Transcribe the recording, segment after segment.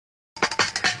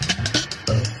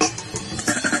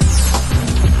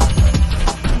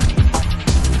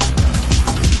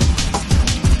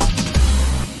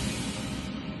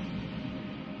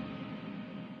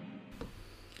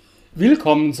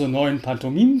Willkommen zur neuen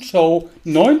Pantomimen-Show.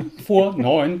 9 vor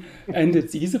 9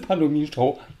 endet diese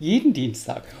Pantomimen-Show jeden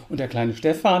Dienstag. Und der kleine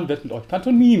Stefan wird mit euch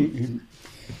Pantomimen üben.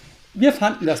 Wir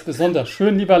fanden das besonders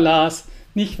schön, lieber Lars,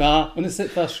 nicht wahr? Und es ist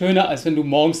etwas schöner, als wenn du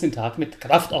morgens den Tag mit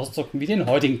Kraftausdrücken wie den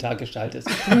heutigen Tag gestaltest.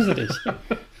 Ich grüße dich.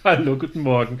 Hallo, guten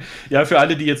Morgen. Ja, für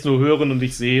alle, die jetzt nur hören und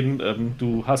nicht sehen,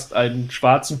 du hast einen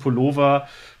schwarzen Pullover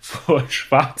vor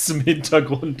schwarzem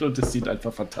Hintergrund und es sieht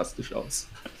einfach fantastisch aus.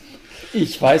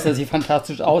 Ich weiß, dass ich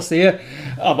fantastisch aussehe,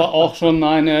 aber auch schon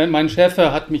mein Chef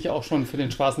hat mich auch schon für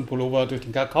den schwarzen Pullover durch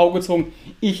den Kakao gezogen.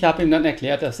 Ich habe ihm dann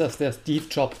erklärt, dass das der Steve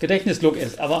Jobs Gedächtnislook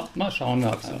ist, aber mal schauen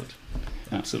wir. Absolut.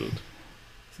 Ja. Absolut.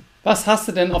 Was hast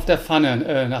du denn auf der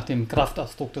Pfanne nach dem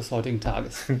Kraftausdruck des heutigen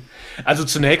Tages? Also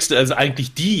zunächst, also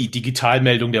eigentlich die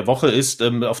Digitalmeldung der Woche ist,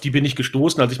 auf die bin ich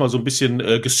gestoßen, als ich mal so ein bisschen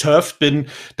gesurft bin,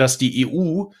 dass die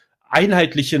EU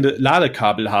einheitliche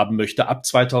Ladekabel haben möchte ab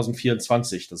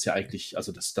 2024. Das ist ja eigentlich,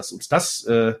 also dass uns das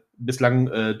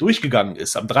bislang durchgegangen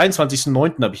ist. Am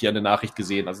 23.09. habe ich hier eine Nachricht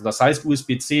gesehen. Also das heißt,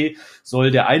 USB-C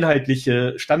soll der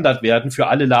einheitliche Standard werden für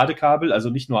alle Ladekabel, also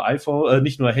nicht nur iPhone,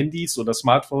 nicht nur Handys oder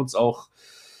Smartphones, auch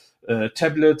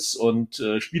Tablets und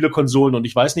Spielekonsolen und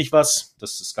ich weiß nicht was.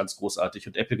 Das ist ganz großartig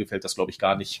und Apple gefällt das, glaube ich,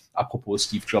 gar nicht. Apropos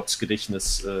Steve Jobs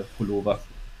Gedächtnis-Pullover.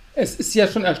 Es ist ja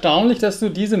schon erstaunlich, dass du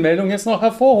diese Meldung jetzt noch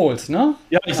hervorholst, ne?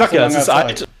 Ja, ich sag ja, es ist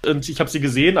alt und ich habe sie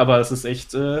gesehen, aber es ist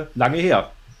echt lange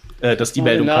her, dass die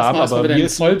Meldung kam. Aber wieder ein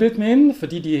Vollbild nehmen, für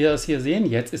die das hier sehen,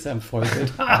 jetzt ist er im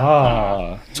Vollbild.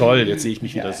 Toll, jetzt sehe ich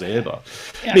mich wieder selber.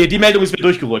 Ja. Nee, die Meldung ist mir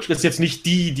durchgerutscht. Das ist jetzt nicht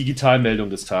die Digitalmeldung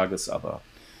des Tages, aber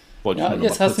wollte ich nur noch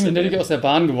jetzt hast du mich natürlich aus der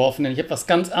Bahn geworfen, denn ich habe was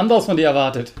ganz anderes von dir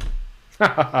erwartet.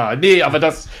 Nee, aber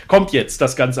das kommt jetzt,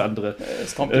 das ganz andere.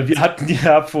 Wir hatten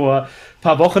ja vor ein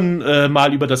paar Wochen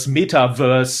mal über das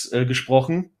Metaverse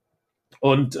gesprochen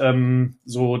und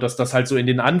so, dass das halt so in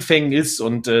den Anfängen ist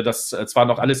und das zwar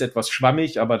noch alles etwas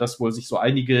schwammig, aber dass wohl sich so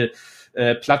einige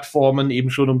Plattformen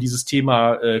eben schon um dieses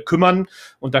Thema kümmern.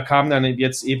 Und da kam dann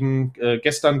jetzt eben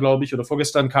gestern, glaube ich, oder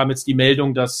vorgestern kam jetzt die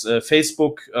Meldung, dass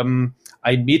Facebook ein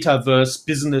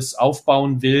Metaverse-Business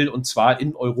aufbauen will, und zwar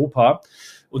in Europa.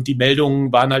 Und die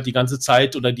Meldungen waren halt die ganze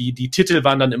Zeit, oder die Titel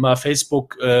waren dann immer,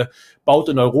 Facebook baut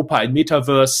in Europa ein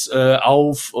Metaverse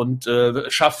auf und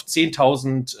schafft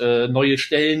 10.000 neue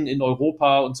Stellen in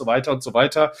Europa und so weiter und so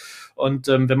weiter. Und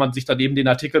wenn man sich dann eben den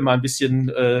Artikel mal ein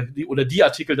bisschen die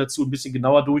Artikel dazu ein bisschen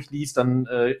genauer durchliest, dann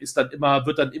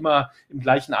wird dann immer im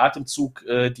gleichen Atemzug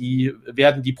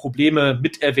werden die Probleme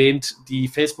mit erwähnt, die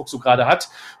Facebook so gerade hat.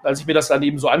 Und als ich mir das dann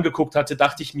eben so angeguckt hatte,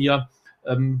 dachte ich mir,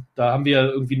 da haben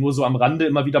wir irgendwie nur so am Rande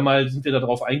immer wieder mal, sind wir da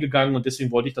drauf eingegangen und deswegen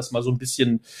wollte ich das mal so ein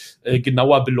bisschen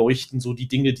genauer beleuchten, so die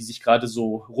Dinge, die sich gerade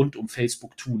so rund um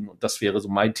Facebook tun, und das wäre so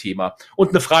mein Thema. Und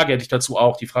eine Frage hätte ich dazu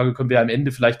auch, die Frage können wir am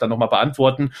Ende vielleicht dann nochmal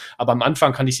beantworten, aber am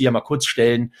Anfang kann ich sie ja mal kurz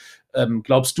stellen.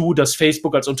 Glaubst du, dass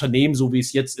Facebook als Unternehmen, so wie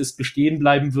es jetzt ist, bestehen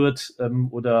bleiben wird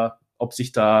oder ob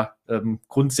sich da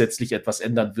grundsätzlich etwas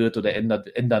ändern wird oder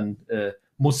ändern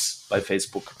muss bei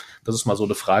Facebook? Das ist mal so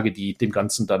eine Frage, die dem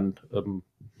Ganzen dann,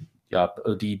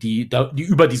 die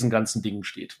über diesen ganzen Dingen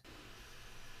steht.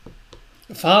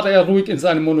 Fahre er ruhig in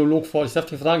seinem Monolog fort. Ich darf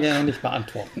die Frage ja noch nicht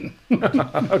beantworten.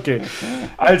 Okay,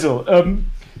 also,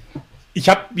 ich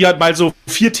habe ja mal so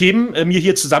 4 Themen mir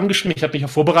hier zusammengeschrieben. Ich habe mich ja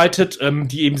vorbereitet,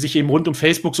 die eben sich eben rund um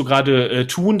Facebook so gerade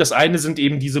tun. Das eine sind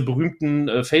eben diese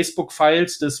berühmten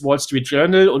Facebook-Files des Wall Street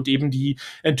Journal und eben die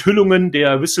Enthüllungen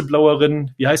der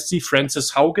Whistleblowerin, wie heißt sie,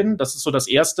 Frances Haugen. Das ist so das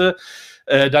erste.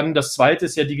 Dann das zweite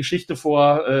ist ja die Geschichte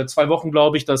vor 2 Wochen,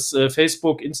 glaube ich, dass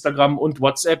Facebook, Instagram und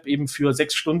WhatsApp eben für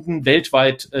 6 Stunden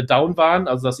weltweit down waren.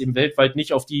 Also dass eben weltweit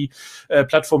nicht auf die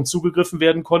Plattform zugegriffen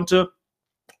werden konnte.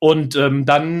 Und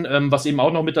dann, was eben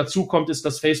auch noch mit dazu kommt, ist,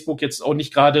 dass Facebook jetzt auch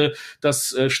nicht gerade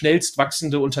das schnellst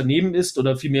wachsende Unternehmen ist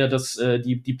oder vielmehr, dass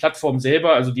die Plattform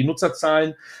selber, also die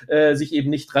Nutzerzahlen, sich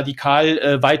eben nicht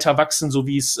radikal weiter wachsen, so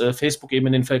wie es Facebook eben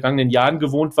in den vergangenen Jahren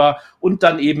gewohnt war. Und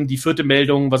dann eben die 4.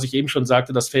 Meldung, was ich eben schon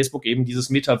sagte, dass Facebook eben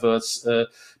dieses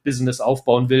Metaverse-Business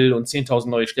aufbauen will und 10.000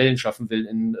 neue Stellen schaffen will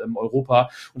in Europa.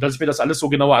 Und als ich mir das alles so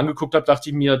genauer angeguckt habe, dachte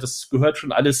ich mir, das gehört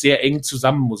schon alles sehr eng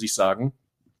zusammen, muss ich sagen.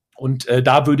 Und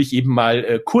da würde ich eben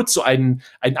mal kurz so ein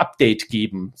Update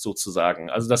geben, sozusagen.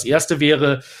 Also das erste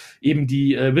wäre eben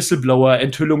die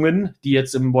Whistleblower-Enthüllungen, die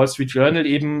jetzt im Wall Street Journal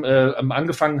eben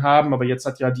angefangen haben. Aber jetzt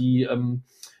hat ja die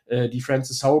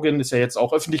Frances Haugen, ist ja jetzt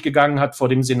auch öffentlich gegangen, hat vor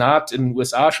dem Senat in den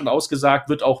USA schon ausgesagt,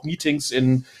 wird auch Meetings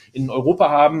in Europa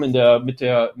haben,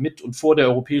 mit und vor der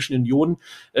Europäischen Union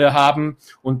haben.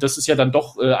 Und das ist ja dann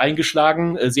doch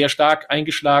eingeschlagen, sehr stark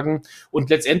eingeschlagen. Und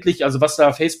letztendlich, also was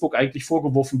da Facebook eigentlich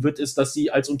vorgeworfen wird, ist, dass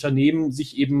sie als Unternehmen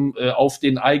sich eben auf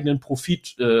den eigenen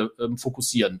Profit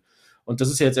fokussieren. Und das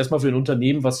ist ja jetzt erstmal für ein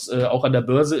Unternehmen, was auch an der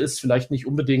Börse ist, vielleicht nicht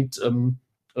unbedingt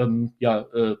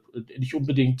nicht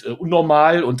unbedingt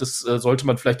unnormal, und das sollte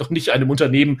man vielleicht auch nicht einem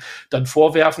Unternehmen dann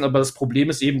vorwerfen, aber das Problem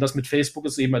ist eben, dass mit Facebook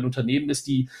es eben ein Unternehmen ist,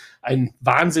 die einen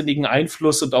wahnsinnigen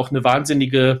Einfluss und auch eine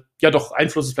wahnsinnige, ja doch,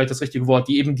 Einfluss ist vielleicht das richtige Wort,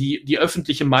 die eben die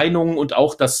öffentliche Meinung und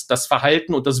auch das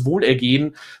Verhalten und das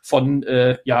Wohlergehen von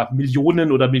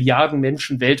Millionen oder Milliarden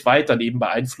Menschen weltweit dann eben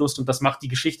beeinflusst, und das macht die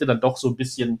Geschichte dann doch so ein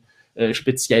bisschen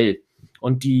speziell.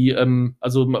 Und die,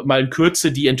 also mal in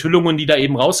Kürze, die Enthüllungen, die da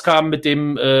eben rauskamen mit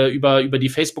dem, über die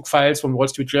Facebook-Files vom Wall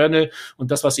Street Journal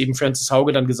und das, was eben Frances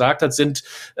Hauge dann gesagt hat, sind,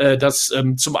 dass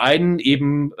zum einen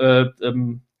eben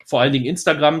vor allen Dingen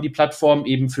Instagram, die Plattform,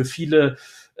 eben für viele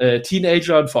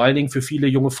Teenager und vor allen Dingen für viele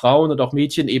junge Frauen und auch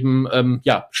Mädchen eben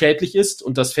schädlich ist,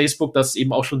 und dass Facebook das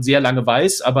eben auch schon sehr lange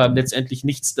weiß, aber letztendlich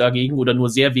nichts dagegen oder nur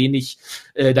sehr wenig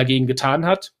dagegen getan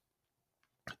hat.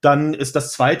 Dann ist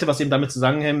das Zweite, was eben damit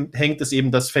zusammenhängt, ist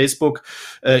eben, dass Facebook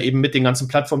eben mit den ganzen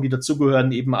Plattformen, die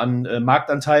dazugehören, eben an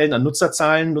Marktanteilen, an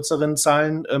Nutzerzahlen,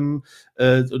 Nutzerinnenzahlen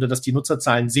oder dass die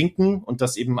Nutzerzahlen sinken, und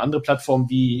dass eben andere Plattformen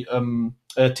wie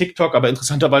TikTok, aber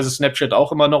interessanterweise Snapchat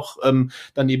auch immer noch,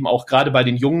 dann eben auch gerade bei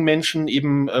den jungen Menschen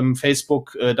eben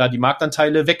Facebook da die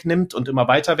Marktanteile wegnimmt und immer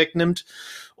weiter wegnimmt.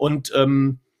 Und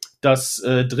das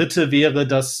Dritte wäre,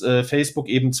 dass Facebook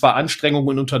eben zwar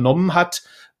Anstrengungen unternommen hat,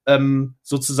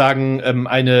 sozusagen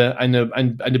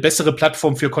eine bessere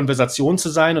Plattform für Konversation zu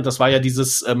sein. Und das war ja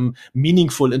dieses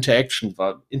Meaningful Interactions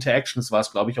war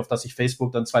es, glaube ich, auf das sich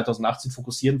Facebook dann 2018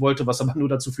 fokussieren wollte, was aber nur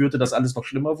dazu führte, dass alles noch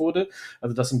schlimmer wurde.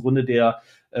 Also dass im Grunde der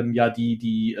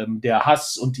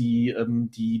Hass und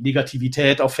die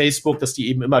Negativität auf Facebook, dass die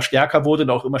eben immer stärker wurde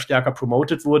und auch immer stärker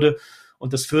promoted wurde.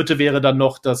 Und das Vierte wäre dann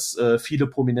noch, dass viele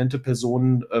prominente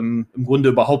Personen im Grunde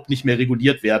überhaupt nicht mehr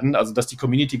reguliert werden. Also dass die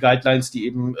Community Guidelines, die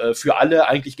eben für alle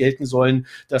eigentlich gelten sollen,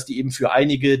 dass die eben für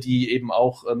einige, die eben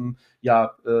auch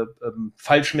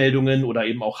Falschmeldungen oder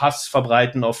eben auch Hass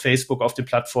verbreiten auf Facebook, auf den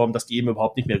Plattformen, dass die eben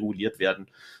überhaupt nicht mehr reguliert werden.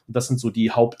 Und das sind so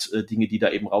die Hauptdinge, die da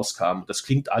eben rauskamen. Das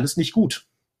klingt alles nicht gut.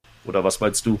 Oder was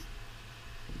meinst du?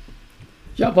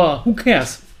 Ja, aber who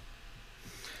cares?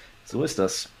 So ist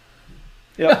das.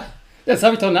 Ja. Jetzt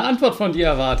habe ich doch eine Antwort von dir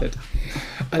erwartet.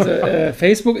 Also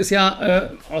Facebook ist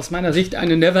ja aus meiner Sicht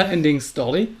eine never-ending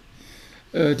Story.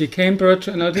 Die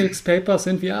Cambridge Analytics Papers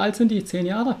sind, wie alt sind die? 10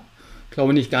 Jahre? Ich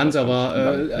glaube nicht ganz,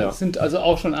 aber sind also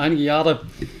auch schon einige Jahre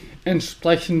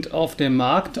entsprechend auf dem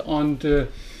Markt, und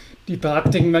die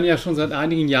Praktiken werden ja schon seit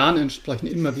einigen Jahren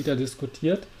entsprechend immer wieder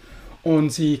diskutiert,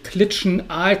 und sie klitschen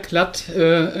aalglatt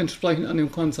entsprechend an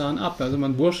dem Konzern ab. Also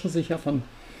man wurscht sich ja von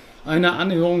einer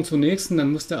Anhörung zur nächsten,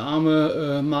 dann muss der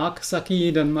arme Mark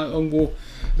Sacchi dann mal irgendwo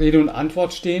Rede und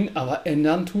Antwort stehen, aber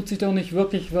ändern tut sich doch nicht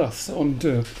wirklich was. Und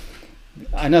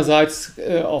einerseits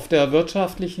auf der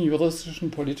wirtschaftlichen, juristischen,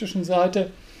 politischen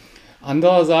Seite,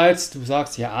 andererseits, du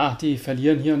sagst, ja, die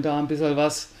verlieren hier und da ein bisschen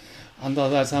was,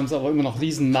 andererseits haben sie aber immer noch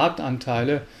riesen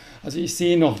Marktanteile. Also ich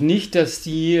sehe noch nicht, dass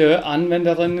die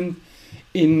Anwenderinnen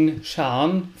in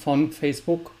Scharen von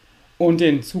Facebook und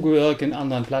den zugehörigen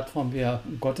anderen Plattformen, wir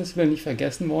um Gottes Willen nicht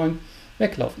vergessen wollen,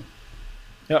 weglaufen.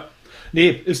 Ja, nee,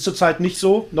 ist zurzeit nicht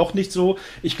so, noch nicht so.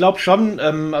 Ich glaube schon,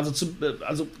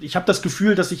 also ich habe das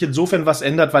Gefühl, dass sich insofern was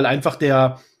ändert, weil einfach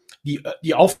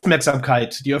die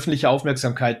Aufmerksamkeit, die öffentliche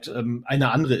Aufmerksamkeit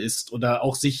eine andere ist oder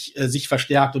auch sich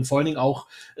verstärkt und vor allen Dingen auch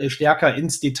stärker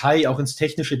ins Detail, auch ins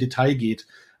technische Detail geht.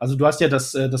 Also du hast ja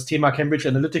das Thema Cambridge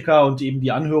Analytica und eben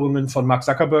die Anhörungen von Mark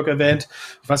Zuckerberg erwähnt.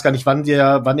 Ich weiß gar nicht, wann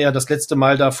er das letzte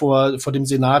Mal da vor dem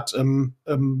Senat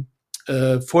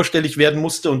vorstellig werden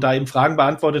musste und da eben Fragen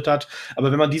beantwortet hat.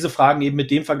 Aber wenn man diese Fragen eben mit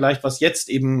dem vergleicht, was jetzt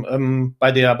eben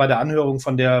bei der Anhörung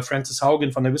von der Frances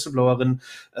Haugen, von der Whistleblowerin,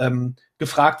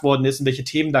 gefragt worden ist und welche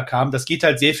Themen da kamen, das geht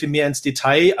halt sehr viel mehr ins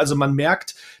Detail. Also man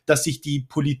merkt, dass sich die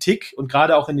Politik und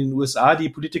gerade auch in den USA die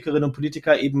Politikerinnen und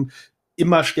Politiker eben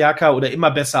immer stärker oder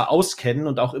immer besser auskennen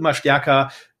und auch immer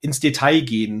stärker ins Detail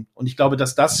gehen. Und ich glaube,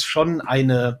 dass das schon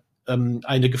eine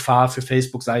Gefahr für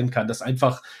Facebook sein kann, dass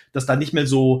da nicht mehr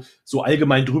so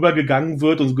allgemein drüber gegangen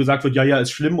wird und so gesagt wird, ja,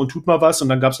 ist schlimm und tut mal was, und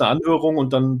dann gab es eine Anhörung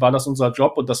und dann war das unser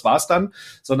Job und das war's dann,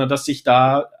 sondern dass sich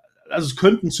da, also es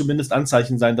könnten zumindest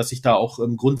Anzeichen sein, dass sich da auch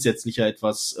grundsätzlicher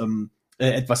etwas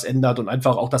ändert und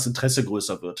einfach auch das Interesse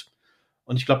größer wird.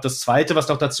 Und ich glaube, das Zweite, was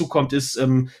noch dazu kommt, ist,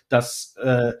 dass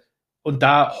und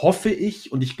da hoffe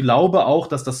ich und ich glaube auch,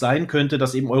 dass das sein könnte,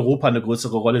 dass eben Europa eine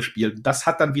größere Rolle spielt. Das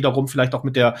hat dann wiederum vielleicht auch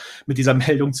mit dieser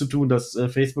Meldung zu tun, dass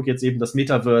Facebook jetzt eben das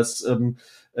Metaverse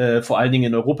vor allen Dingen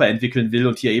in Europa entwickeln will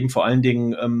und hier eben vor allen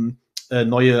Dingen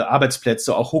neue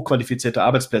Arbeitsplätze, auch hochqualifizierte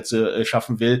Arbeitsplätze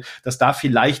schaffen will, dass da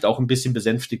vielleicht auch ein bisschen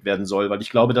besänftigt werden soll, weil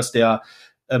ich glaube, dass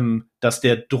dass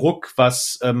der Druck,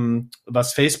 was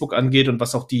Facebook angeht und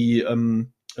was auch die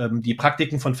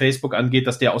Praktiken von Facebook angeht,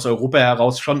 dass der aus Europa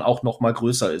heraus schon auch noch mal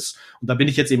größer ist. Und da bin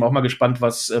ich jetzt eben auch mal gespannt,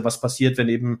 was passiert, wenn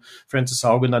eben Frances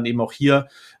Haugen dann eben auch hier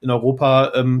in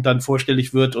Europa dann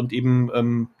vorstellig wird und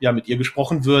eben mit ihr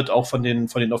gesprochen wird, auch von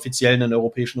den Offiziellen in der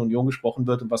Europäischen Union gesprochen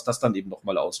wird und was das dann eben noch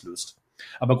mal auslöst.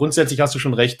 Aber grundsätzlich hast du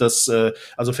schon recht, dass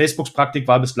also Facebooks Praktik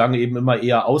war bislang eben immer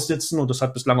eher aussitzen und das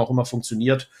hat bislang auch immer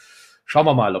funktioniert. Schauen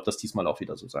wir mal, ob das diesmal auch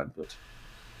wieder so sein wird.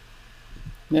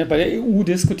 Ja, bei der EU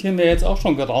diskutieren wir jetzt auch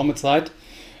schon geraume Zeit.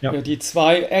 Ja. Die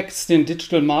zwei Acts, den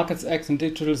Digital Markets Act und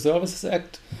Digital Services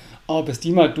Act, aber bis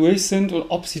die mal durch sind und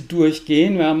ob sie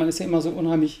durchgehen, weil man ist ja immer so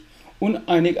unheimlich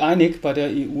uneinig bei der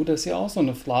EU, das ist ja auch so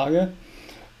eine Frage.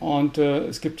 Und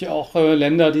es gibt ja auch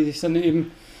Länder, die sich dann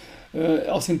eben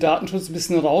aus dem Datenschutz ein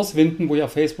bisschen rauswinden, wo ja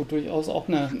Facebook durchaus auch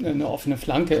eine offene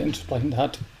Flanke entsprechend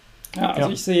hat. Ja, also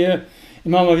ich sehe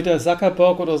immer mal wieder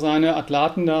Zuckerberg oder seine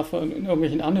Athlaten da in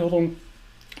irgendwelchen Anhörungen.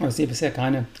 Aber ich sehe bisher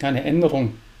keine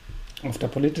Änderung auf der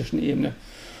politischen Ebene.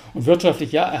 Und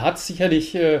wirtschaftlich, ja, er hat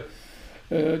sicherlich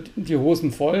die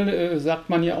Hosen voll, sagt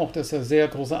man ja auch, dass er sehr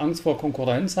große Angst vor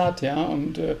Konkurrenz hat, ja,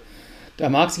 und da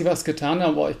mag sich was getan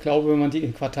haben, aber ich glaube, wenn man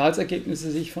die Quartalsergebnisse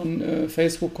sich von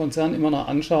Facebook-Konzernen immer noch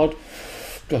anschaut,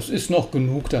 das ist noch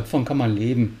genug, davon kann man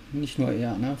leben, nicht nur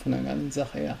er, ne, von der ganzen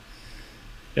Sache her.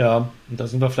 Ja, und da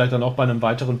sind wir vielleicht dann auch bei einem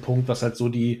weiteren Punkt, was halt so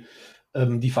die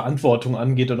Verantwortung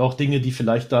angeht und auch Dinge, die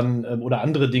vielleicht dann oder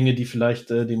andere Dinge, die vielleicht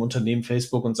dem Unternehmen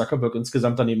Facebook und Zuckerberg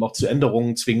insgesamt dann eben auch zu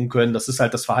Änderungen zwingen können. Das ist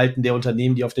halt das Verhalten der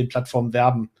Unternehmen, die auf den Plattformen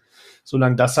werben.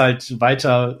 Solange das halt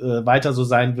weiter so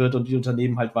sein wird und die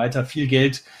Unternehmen halt weiter viel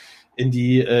Geld in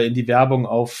die Werbung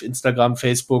auf Instagram,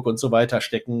 Facebook und so weiter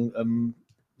stecken,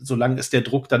 solange ist der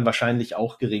Druck dann wahrscheinlich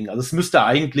auch gering. Also es müsste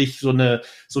eigentlich so ein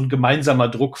gemeinsamer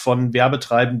Druck von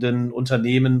werbetreibenden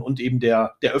Unternehmen und eben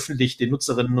der öffentlich den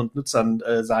Nutzerinnen und Nutzern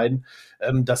sein,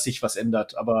 dass sich was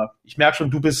ändert. Aber ich merke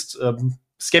schon, du bist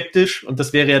skeptisch und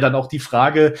das wäre ja dann auch die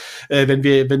Frage,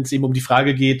 wenn es eben um die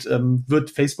Frage geht,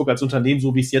 wird Facebook als Unternehmen,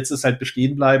 so wie es jetzt ist, halt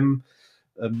bestehen bleiben?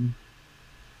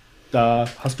 Da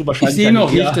hast du wahrscheinlich... Ich sehe noch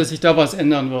nicht, dass sich da was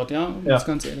ändern wird, ja, um das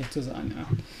ganz ehrlich zu sein.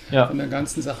 Ja. Von der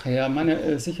ganzen Sache her. Ich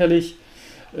meine, sicherlich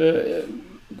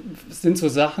sind so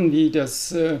Sachen wie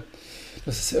das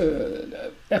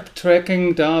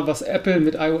App-Tracking da, was Apple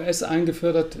mit iOS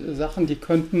eingeführt hat, Sachen, die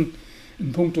könnten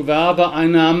in puncto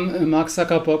Werbeeinnahmen Mark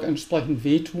Zuckerberg entsprechend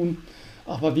wehtun.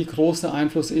 Aber wie groß der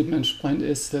Einfluss eben entsprechend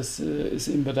ist, das ist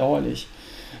eben bedauerlich.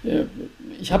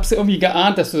 Ich habe es irgendwie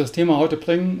geahnt, dass du das Thema heute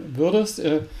bringen würdest.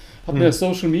 Habe mir das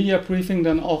Social Media Briefing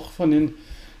dann auch von den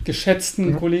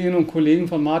geschätzten Kolleginnen und Kollegen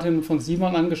von Martin und von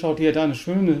Simon angeschaut, die ja da eine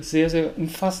schöne, sehr, sehr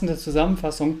umfassende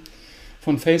Zusammenfassung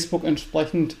von Facebook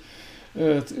entsprechend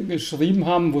geschrieben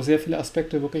haben, wo sehr viele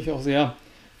Aspekte wirklich auch sehr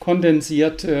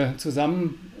kondensiert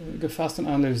zusammengefasst und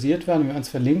analysiert werden. Wir werden es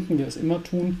verlinken, wie wir es immer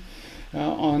tun. Ja,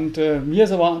 und mir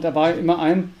ist aber dabei immer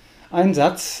ein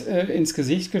Satz ins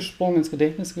Gesicht gesprungen, ins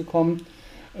Gedächtnis gekommen,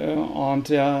 und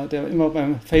der immer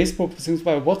beim Facebook bzw.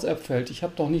 bei WhatsApp fällt. Ich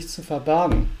habe doch nichts zu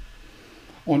verbergen.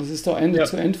 Und es ist doch Ende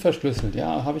zu Ende verschlüsselt.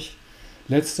 Ja, habe ich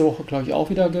letzte Woche, glaube ich, auch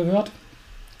wieder gehört.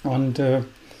 Und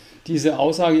diese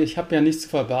Aussage, ich habe ja nichts zu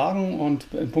verbergen und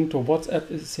in puncto WhatsApp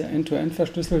ist es ja End-to-End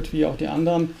verschlüsselt, wie auch die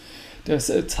anderen.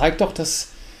 Das zeigt doch,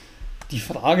 dass die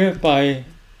Frage bei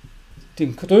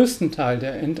dem größten Teil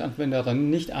der Endanwenderinnen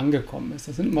nicht angekommen ist.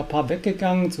 Da sind immer ein paar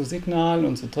weggegangen zu Signal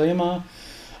und zu Trema.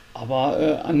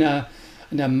 Aber an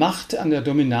der Macht, an der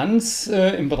Dominanz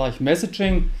im Bereich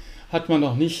Messaging hat man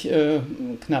noch nicht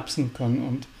knapsen können.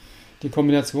 Und die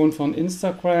Kombination von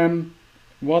Instagram,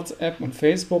 WhatsApp und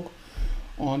Facebook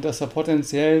und dass da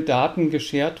potenziell Daten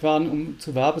geshared werden, um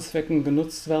zu Werbezwecken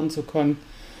genutzt werden zu können,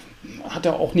 hat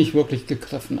er auch nicht wirklich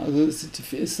gegriffen. Also es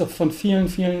ist doch von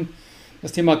vielen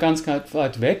das Thema ganz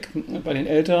weit weg. Bei den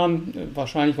Älteren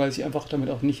wahrscheinlich, weil sie sich einfach damit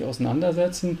auch nicht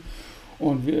auseinandersetzen.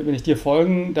 Und wenn ich dir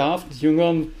folgen darf, die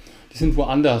Jüngeren, die sind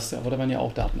woanders, aber da werden ja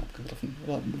auch Daten abgegriffen.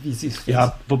 Oder wie siehst du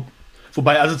das? Ja,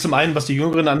 wobei also zum einen, was die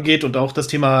Jüngeren angeht und auch das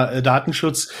Thema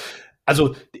Datenschutz,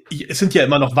 also es sind ja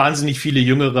immer noch wahnsinnig viele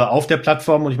Jüngere auf der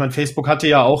Plattform und ich meine, Facebook hatte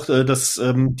ja auch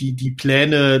die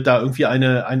Pläne, da irgendwie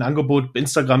ein Angebot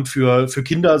Instagram für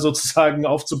Kinder sozusagen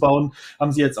aufzubauen,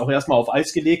 haben sie jetzt auch erstmal auf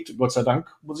Eis gelegt, Gott sei Dank,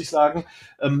 muss ich sagen.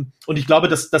 Und ich glaube,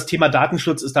 dass das Thema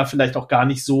Datenschutz ist da vielleicht auch gar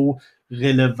nicht so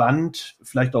relevant,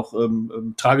 vielleicht auch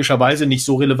tragischerweise nicht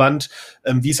so relevant,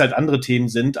 wie es halt andere Themen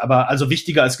sind. Aber also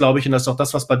wichtiger ist, glaube ich, und das ist auch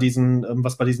das, was bei diesen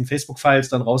Facebook-Files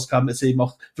dann rauskam, ist eben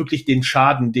auch wirklich den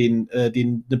Schaden, den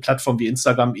eine Plattform wie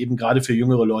Instagram eben gerade für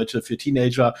jüngere Leute, für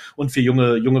Teenager und für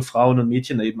junge Frauen und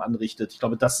Mädchen eben anrichtet. Ich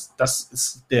glaube, das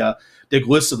ist der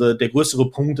größere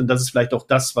Punkt, und das ist vielleicht auch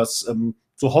das, was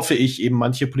so hoffe ich, eben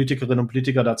manche Politikerinnen und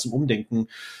Politiker da zum Umdenken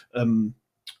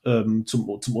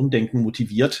zum Umdenken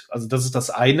motiviert. Also das ist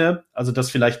das eine, also dass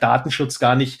vielleicht Datenschutz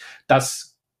gar nicht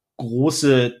das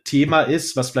große Thema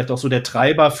ist, was vielleicht auch so der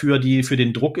Treiber für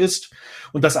den Druck ist.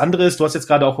 Und das andere ist, du hast jetzt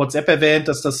gerade auch WhatsApp erwähnt,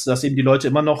 dass eben die Leute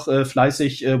immer noch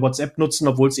fleißig WhatsApp nutzen,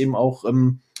 obwohl es eben auch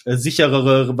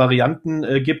sicherere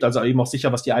Varianten gibt, also eben auch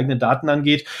sicher, was die eigenen Daten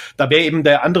angeht. Da wäre eben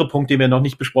der andere Punkt, den wir noch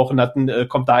nicht besprochen hatten,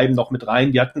 kommt da eben noch mit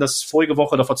rein. Wir hatten das vorige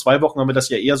Woche oder vor 2 Wochen haben wir das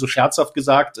ja eher so scherzhaft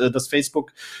gesagt, dass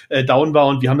Facebook down war,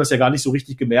 und wir haben das ja gar nicht so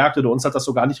richtig gemerkt, oder uns hat das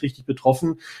so gar nicht richtig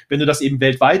betroffen. Wenn du das eben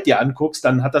weltweit dir anguckst,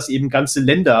 dann hat das eben ganze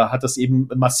Länder, hat das eben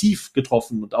massiv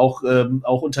getroffen, und auch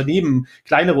Unternehmen,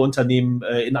 kleinere Unternehmen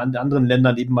in anderen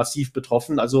Ländern eben massiv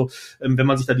betroffen. Also wenn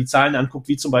man sich da die Zahlen anguckt,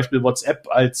 wie zum Beispiel WhatsApp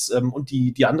und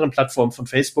die anderen Plattformen von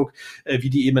Facebook, wie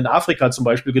die eben in Afrika zum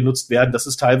Beispiel genutzt werden, das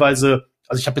ist teilweise,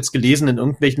 also ich habe jetzt gelesen, in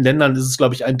irgendwelchen Ländern ist es,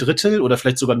 glaube ich, 1/3 oder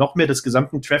vielleicht sogar noch mehr des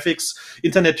gesamten Traffics,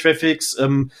 Internet-Traffics,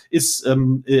 ist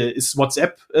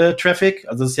WhatsApp-Traffic.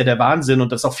 Also das ist ja der Wahnsinn,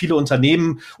 und dass auch viele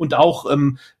Unternehmen und auch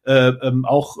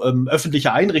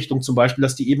öffentliche Einrichtungen zum Beispiel,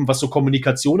 dass die eben, was so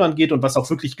Kommunikation angeht und was auch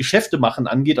wirklich Geschäfte machen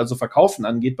angeht, also Verkaufen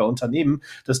angeht bei Unternehmen,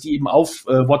 dass die eben auf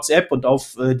WhatsApp und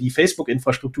auf die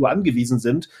Facebook-Infrastruktur angewiesen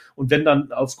sind. Und wenn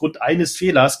dann aufgrund eines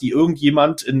Fehlers, die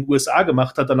irgendjemand in den USA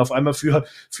gemacht hat, dann auf einmal für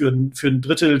ein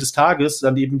Drittel des Tages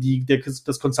dann eben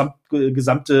das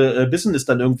gesamte Business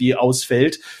dann irgendwie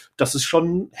ausfällt, das ist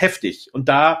schon heftig. Und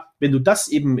da, wenn du das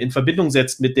eben in Verbindung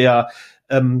setzt mit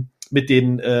mit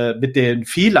den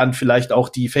Fehlern vielleicht auch,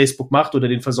 die Facebook macht, oder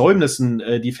den Versäumnissen,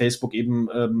 die Facebook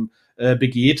eben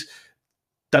begeht,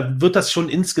 dann wird das schon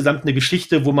insgesamt eine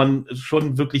Geschichte, wo man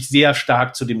schon wirklich sehr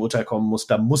stark zu dem Urteil kommen muss,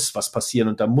 da muss was passieren,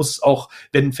 und da muss auch,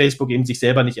 wenn Facebook eben sich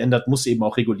selber nicht ändert, muss eben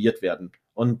auch reguliert werden.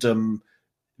 Und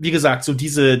wie gesagt, so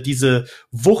diese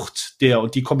Wucht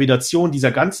und die Kombination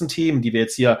dieser ganzen Themen, die wir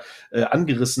jetzt hier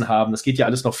angerissen haben, das geht ja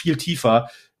alles noch viel tiefer,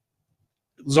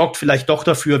 sorgt vielleicht doch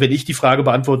dafür, wenn ich die Frage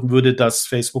beantworten würde, dass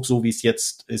Facebook, so wie es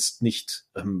jetzt ist, nicht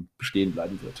bestehen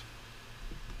bleiben wird.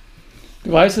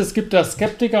 Du weißt, es gibt da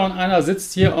Skeptiker, und einer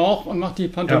sitzt hier auch und macht die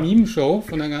Pantomimen-Show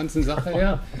von der ganzen Sache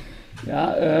her.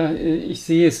 Ja, ich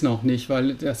sehe es noch nicht,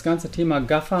 weil das ganze Thema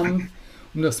GAFAM,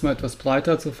 um das mal etwas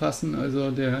breiter zu fassen,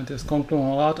 also das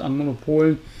Konglomerat an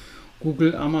Monopolen,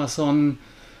 Google, Amazon,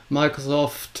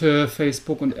 Microsoft,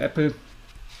 Facebook und Apple,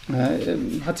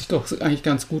 hat sich doch eigentlich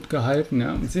ganz gut gehalten.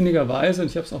 Ja. Und sinnigerweise, und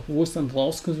ich habe es auch bewusst dann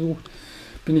rausgesucht,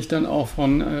 bin ich dann auch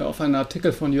auf einen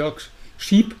Artikel von Jörg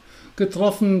Schieb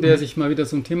getroffen, der sich mal wieder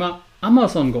zum Thema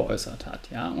Amazon geäußert hat.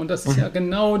 Ja. Und das ist ja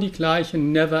genau die gleiche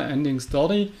Never-Ending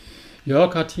Story.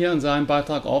 Jörg hat hier in seinem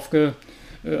Beitrag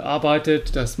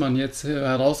aufgearbeitet, dass man jetzt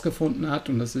herausgefunden hat,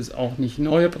 und das ist auch nicht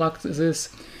neue Praxis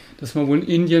ist, dass man wohl in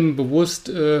Indien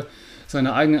bewusst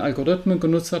seine eigenen Algorithmen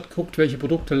genutzt hat, guckt, welche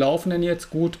Produkte laufen denn jetzt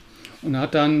gut, und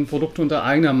hat dann Produkte unter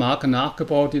eigener Marke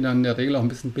nachgebaut, die dann in der Regel auch ein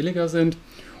bisschen billiger sind,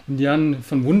 und die dann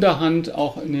von Wunderhand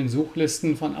auch in den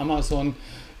Suchlisten von Amazon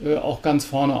auch ganz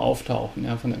vorne auftauchen,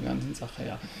 ja, von der ganzen Sache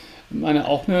her. Ich meine,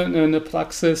 auch eine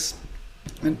Praxis,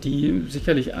 die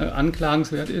sicherlich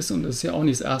anklagenswert ist, und es ist ja auch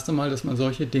nicht das erste Mal, dass man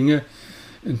solche Dinge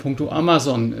in puncto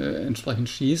Amazon entsprechend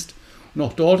schießt. Und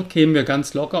auch dort kämen wir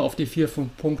ganz locker auf die 4,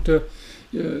 5 Punkte,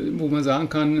 wo man sagen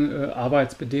kann,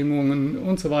 Arbeitsbedingungen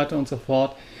und so weiter und so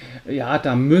fort. Ja,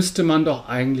 da müsste man doch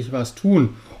eigentlich was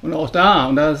tun. Und auch da,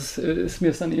 und da ist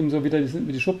mir dann eben so wieder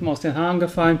die Schuppen aus den Haaren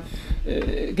gefallen,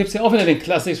 gibt es ja auch wieder den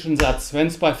klassischen Satz, wenn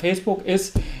es bei Facebook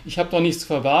ist, ich habe doch nichts zu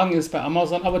verbergen, ist bei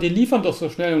Amazon, aber die liefern doch so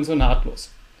schnell und so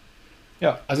nahtlos.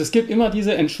 Ja. Also es gibt immer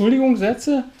diese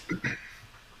Entschuldigungssätze,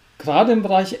 gerade im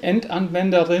Bereich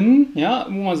Endanwenderinnen, ja,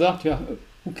 wo man sagt, ja,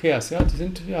 who cares, ja, die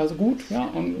sind ja so gut, ja,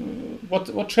 und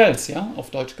what shells, ja,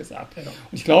 auf Deutsch gesagt. Ja. Und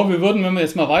ich glaube, wir würden, wenn wir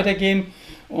jetzt mal weitergehen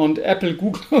und Apple,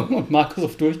 Google und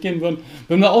Microsoft durchgehen würden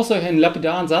wir auch solch einen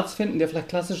lapidaren Satz finden, der vielleicht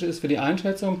klassisch ist für die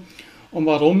Einschätzung, und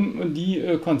warum die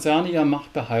Konzerne ihre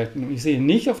Macht behalten. Und ich sehe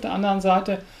nicht auf der anderen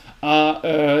Seite,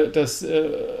 dass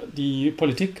die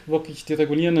Politik, wirklich die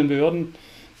regulierenden Behörden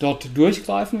dort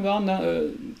durchgreifen werden.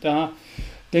 Da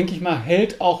denke ich mal,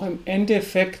 hält auch im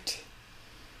Endeffekt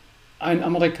ein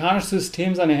amerikanisches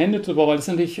System seine Hände drüber, weil das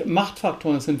sind natürlich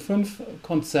Machtfaktoren. Das sind 5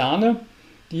 Konzerne,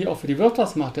 die auch für die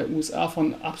Wirtschaftsmacht der USA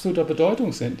von absoluter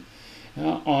Bedeutung sind.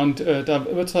 Ja, und da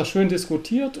wird zwar schön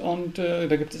diskutiert und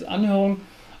da gibt es Anhörungen,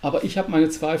 aber ich habe meine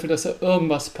Zweifel, dass da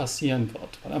irgendwas passieren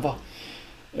wird, weil einfach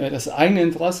das eigene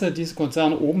Interesse, diese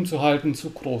Konzerne oben zu halten, zu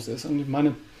groß ist. Und ich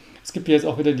meine, es gibt jetzt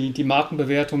auch wieder die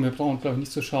Markenbewertung, wir brauchen, glaube ich,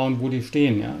 nicht zu schauen, wo die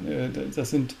stehen. Ja.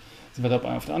 Sind wir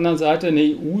dabei. Auf der anderen Seite, in der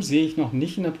EU sehe ich noch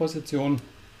nicht in der Position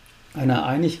einer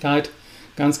Einigkeit,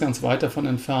 ganz, ganz weit davon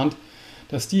entfernt,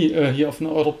 dass die hier auf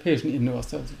einer europäischen Ebene was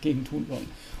dagegen tun wollen.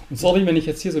 Und sorry, wenn ich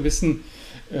jetzt hier so ein bisschen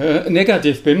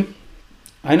negativ bin.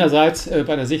 Einerseits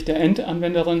bei der Sicht der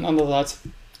Endanwenderin, andererseits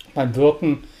beim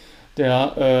Wirken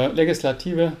der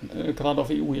Legislative, gerade auf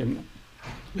EU-Ebene.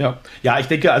 Ja, ich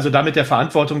denke, also da mit der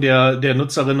Verantwortung der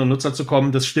Nutzerinnen und Nutzer zu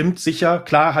kommen, das stimmt sicher.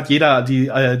 Klar hat jeder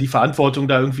die Verantwortung,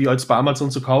 da irgendwie als bei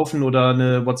Amazon zu kaufen oder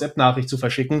eine WhatsApp-Nachricht zu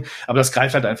verschicken, aber das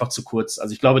greift halt einfach zu kurz.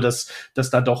 Also ich glaube, dass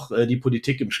da doch die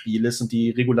Politik im Spiel ist und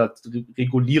die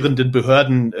regulierenden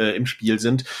Behörden im Spiel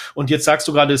sind. Und jetzt sagst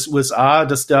du gerade, das USA,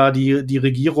 dass da die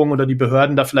Regierung oder die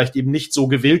Behörden da vielleicht eben nicht so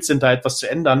gewillt sind, da etwas zu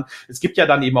ändern. Es gibt ja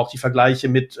dann eben auch die Vergleiche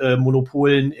mit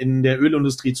Monopolen in der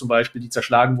Ölindustrie zum Beispiel, die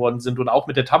zerschlagen worden sind, und auch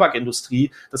mit der Tabakindustrie.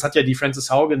 Das hat ja die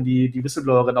Frances Haugen, die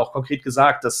Whistleblowerin, auch konkret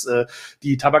gesagt, dass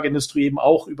die Tabakindustrie eben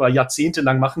auch über Jahrzehnte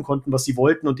lang machen konnten, was sie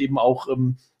wollten, und eben auch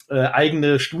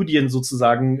eigene Studien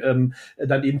sozusagen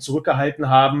dann eben zurückgehalten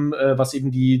haben, was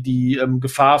eben die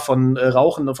Gefahr von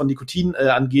Rauchen und von Nikotin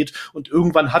angeht. Und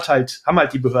irgendwann haben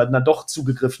halt die Behörden dann doch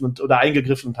zugegriffen oder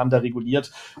eingegriffen und haben da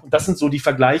reguliert. Und das sind so die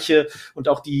Vergleiche und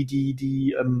auch die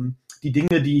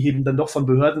Dinge, die eben dann doch von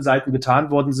Behördenseiten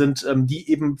getan worden sind, die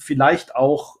eben vielleicht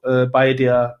auch bei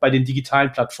den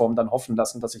digitalen Plattformen dann hoffen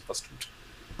lassen, dass sich was tut.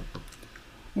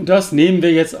 Und das nehmen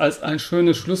wir jetzt als ein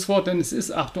schönes Schlusswort, denn es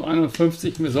ist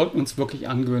 8.51 Uhr. Wir sollten uns wirklich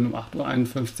angewöhnen, um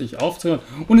 8.51 Uhr aufzuhören.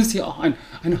 Und es ist hier auch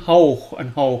ein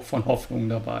Hauch von Hoffnung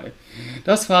dabei.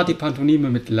 Das war die Pantomime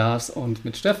mit Lars und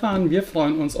mit Stefan. Wir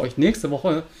freuen uns, euch nächste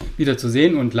Woche wieder zu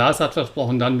sehen. Und Lars hat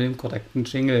versprochen, dann mit dem korrekten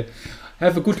Jingle.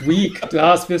 Have a good week.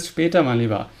 Lars, bis später, mein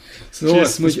Lieber. So, Tschüss,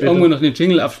 jetzt muss ich irgendwo noch den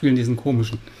Jingle abspielen, diesen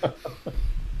komischen.